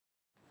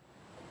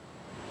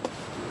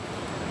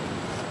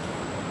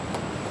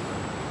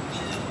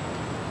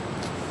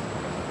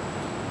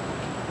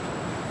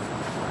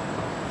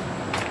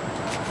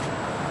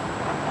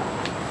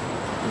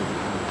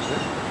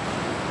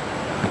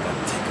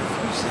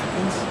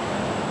Americans.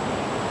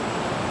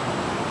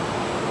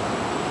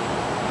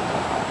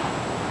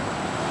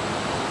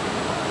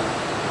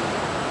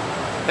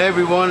 Hey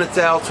everyone, it's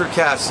Al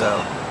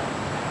Tricasso.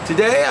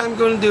 Today I'm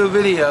going to do a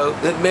video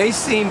that may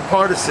seem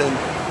partisan,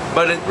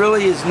 but it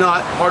really is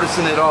not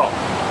partisan at all.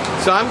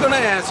 So I'm going to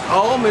ask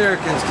all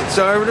Americans,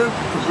 conservative,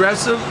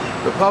 progressive,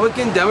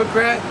 Republican,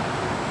 Democrat,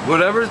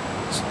 whatever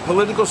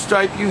political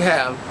stripe you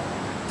have,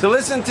 to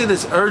listen to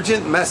this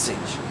urgent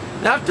message.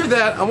 And after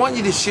that, I want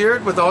you to share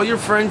it with all your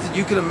friends that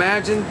you can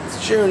imagine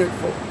sharing it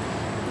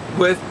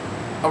with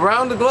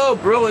around the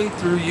globe, really,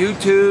 through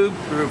YouTube,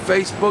 through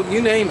Facebook, you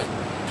name it,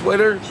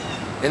 Twitter,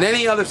 and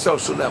any other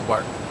social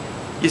network.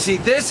 You see,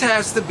 this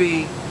has to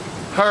be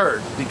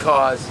heard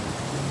because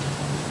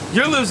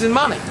you're losing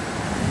money.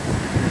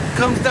 It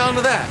comes down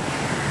to that.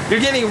 You're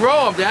getting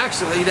robbed,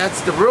 actually.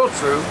 That's the real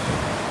truth.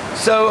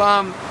 So,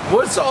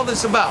 what's all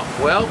this about?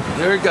 Well,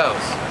 here it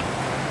goes.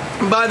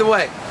 And by the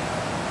way,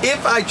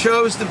 if I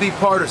chose to be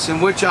partisan,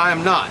 which I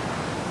am not,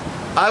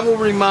 I will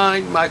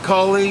remind my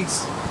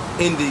colleagues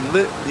in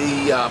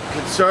the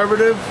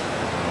conservative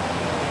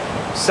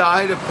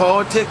side of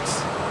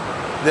politics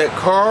that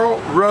Karl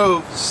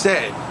Rove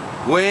said,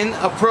 when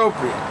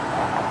appropriate,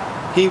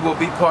 he will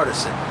be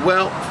partisan.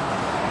 Well,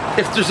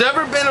 if there's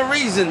ever been a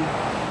reason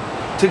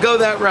to go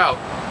that route,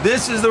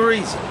 this is the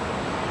reason.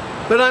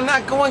 But I'm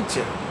not going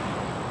to.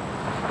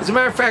 As a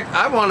matter of fact,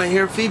 I want to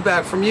hear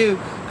feedback from you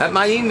at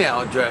my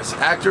email address,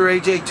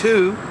 actoraj2,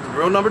 the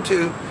real number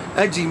 2,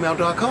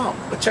 @gmail.com.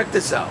 But check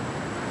this out.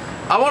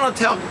 I want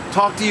to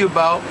talk to you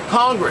about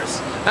Congress.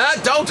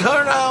 Don't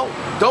turn it out.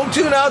 Don't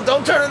tune out.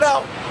 Don't turn it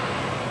out.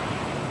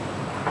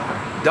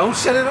 Don't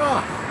shut it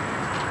off.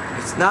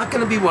 It's not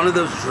going to be one of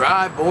those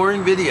dry,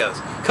 boring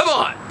videos. Come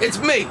on, it's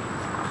me.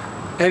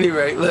 Any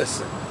rate,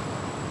 listen.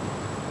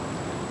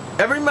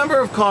 Every member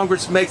of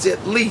Congress makes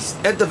at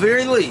the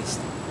very least,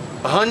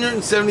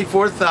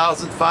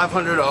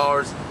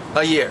 $174,500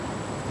 a year.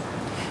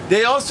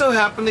 They also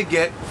happen to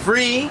get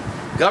free,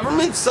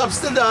 government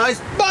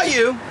subsidized by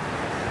you,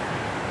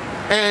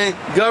 and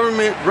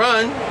government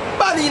run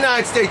by the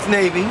United States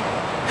Navy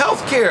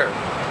health care.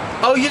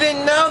 Oh, you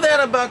didn't know that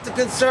about the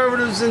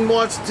conservatives in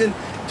Washington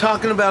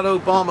talking about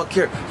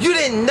Obamacare? You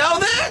didn't know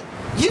that?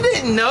 You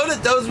didn't know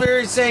that those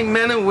very same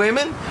men and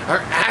women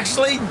are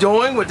actually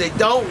doing what they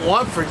don't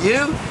want for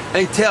you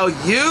and tell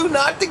you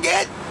not to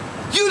get?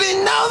 You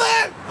didn't know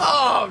that?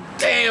 Oh,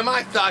 damn,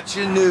 I thought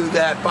you knew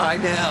that by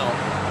now.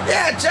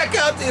 Yeah, check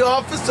out the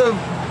office of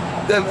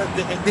the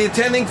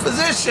attending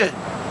physician.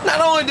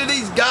 Not only do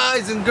these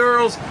guys and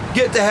girls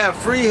get to have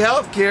free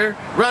health care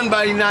run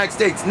by the United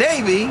States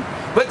Navy,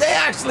 but they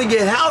actually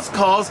get house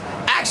calls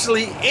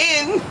actually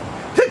in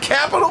the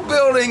Capitol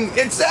building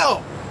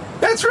itself.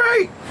 That's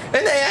right.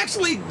 And they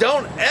actually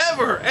don't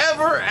ever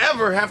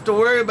have to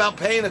worry about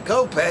paying a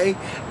copay.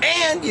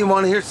 And you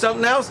want to hear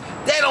something else?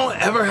 They don't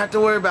ever have to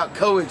worry about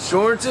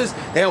co-insurances.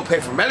 They don't pay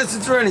for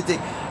medicines or anything.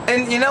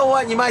 And you know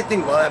what? You might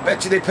think, well, I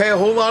bet you they pay a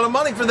whole lot of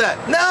money for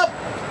that. Nope.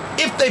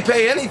 If they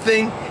pay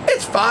anything,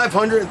 it's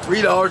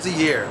 $503 a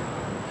year.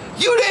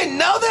 You didn't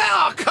know that?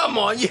 Oh, come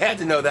on. You had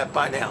to know that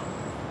by now.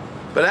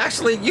 But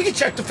actually, you can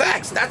check the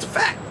facts. That's a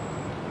fact.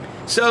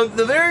 So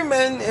the very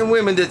men and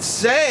women that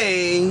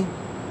say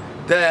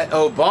that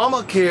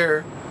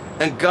Obamacare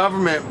and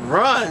government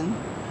run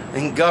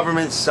and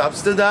government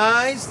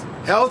subsidized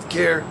health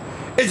care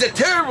is a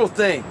terrible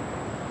thing.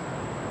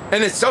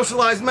 And it's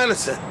socialized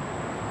medicine.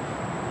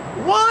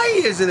 Why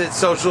isn't it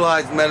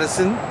socialized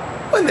medicine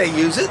when they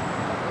use it?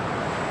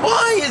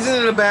 Why isn't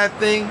it a bad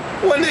thing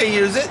when they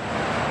use it?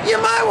 You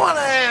might want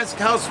to ask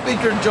House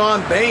Speaker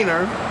John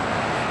Boehner.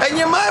 And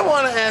you might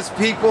want to ask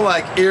people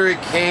like Eric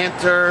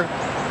Cantor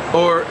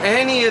or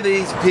any of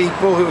these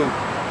people who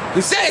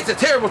say it's a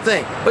terrible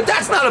thing. But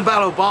that's not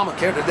about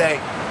Obamacare today.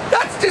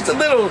 That's just a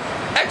little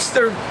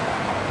extra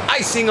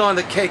icing on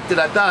the cake that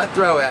I thought I'd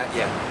throw at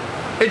you.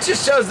 It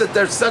just shows that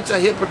they're such a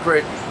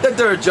hypocrite that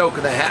they're a joke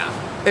and a half.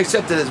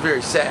 Except that it's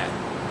very sad.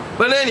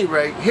 But at any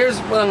rate, here's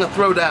what I'm going to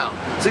throw down.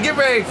 So get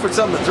ready for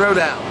something to throw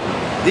down.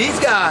 These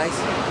guys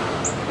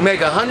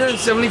make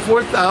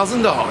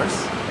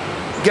 $174,000.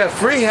 Get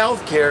free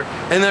health care,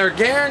 and they're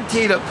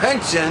guaranteed a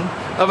pension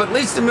of at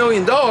least $1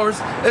 million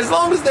as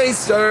long as they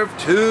serve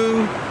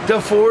 2 to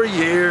 4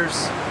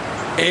 years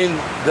in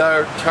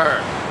their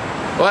term.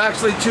 Well,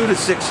 actually 2 to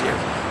 6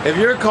 years. If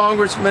you're a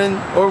congressman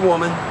or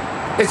woman,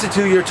 it's a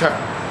 2-year term.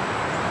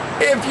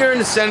 If you're in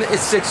the Senate,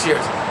 it's 6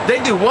 years. They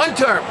do one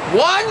term,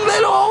 one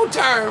little old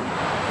term.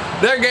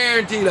 They're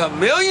guaranteed $1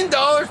 million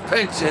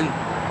pension,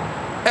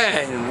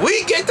 and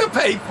we get to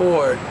pay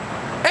for it.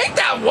 Ain't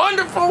that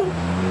wonderful?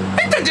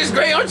 Ain't that just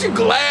great? Aren't you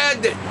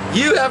glad that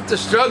you have to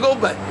struggle,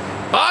 but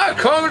our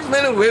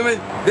congressmen and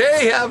women,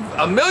 they have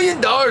 $1 million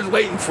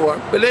waiting for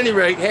them. But at any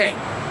rate, hey,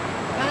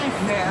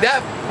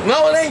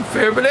 no, it ain't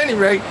fair, but at any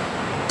rate,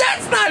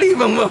 that's not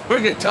even what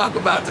we're going to talk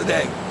about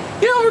today.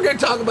 You know what we're going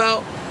to talk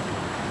about?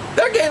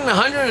 They're getting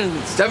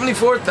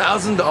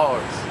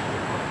 $174,000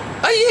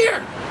 a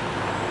year.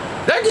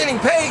 They're getting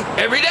paid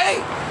every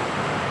day.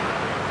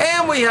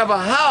 And we have a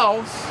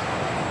House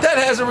that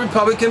has a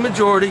Republican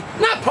majority,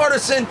 not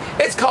partisan,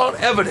 it's called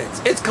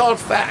evidence, it's called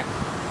fact.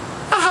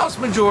 A House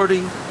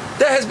majority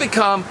that has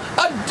become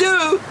a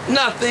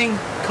do-nothing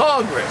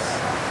Congress.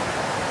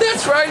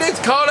 That's right, it's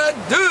called a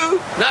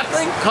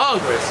do-nothing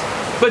Congress.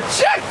 But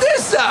check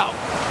this out.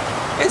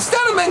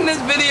 Instead of making this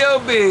video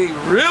be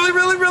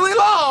really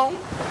long,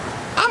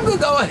 I'm gonna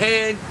go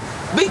ahead,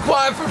 be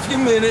quiet for a few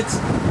minutes,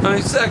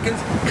 seconds,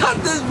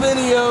 cut this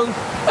video,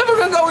 and we're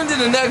gonna go into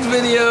the next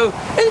video,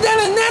 and then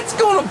Annette's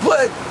gonna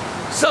put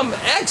some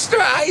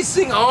extra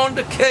icing on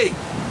the cake.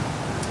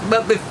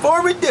 But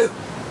before we do,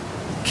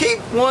 keep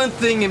one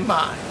thing in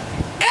mind.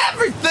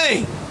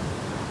 Everything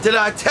that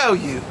I tell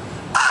you,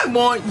 I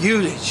want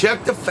you to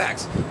check the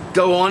facts.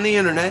 Go on the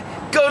internet,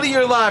 go to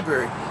your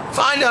library,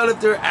 find out if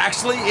there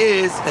actually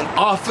is an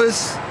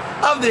office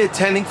of the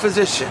attending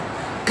physician.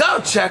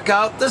 Go check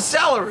out the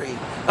salary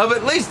of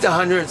at least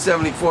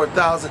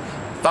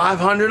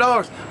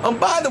 $174,500. And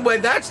by the way,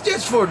 that's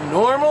just for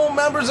normal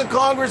members of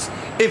Congress.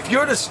 If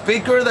you're the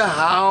Speaker of the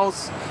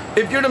House,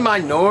 if you're the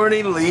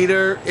minority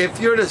leader, if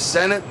you're the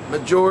Senate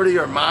majority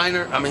or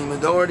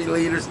minority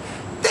leaders,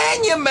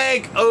 then you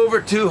make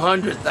over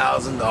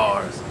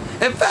 $200,000.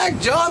 In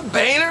fact, John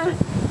Boehner,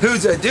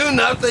 who's a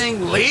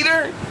do-nothing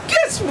leader,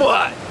 guess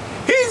what?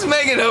 He's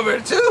making over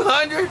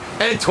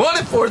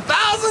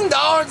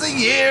 $224,000 a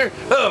year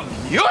of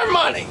your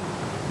money.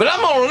 But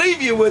I'm going to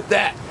leave you with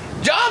that.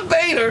 John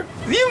Boehner,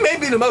 you may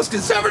be the most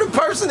conservative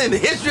person in the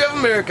history of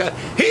America.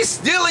 He's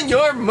stealing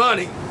your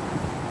money.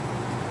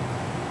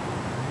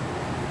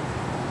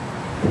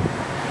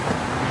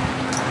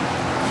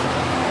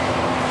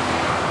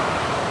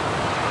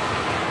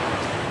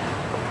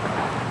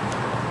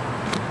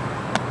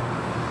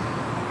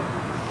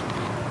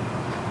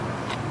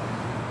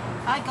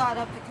 I got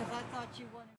up because I thought you would.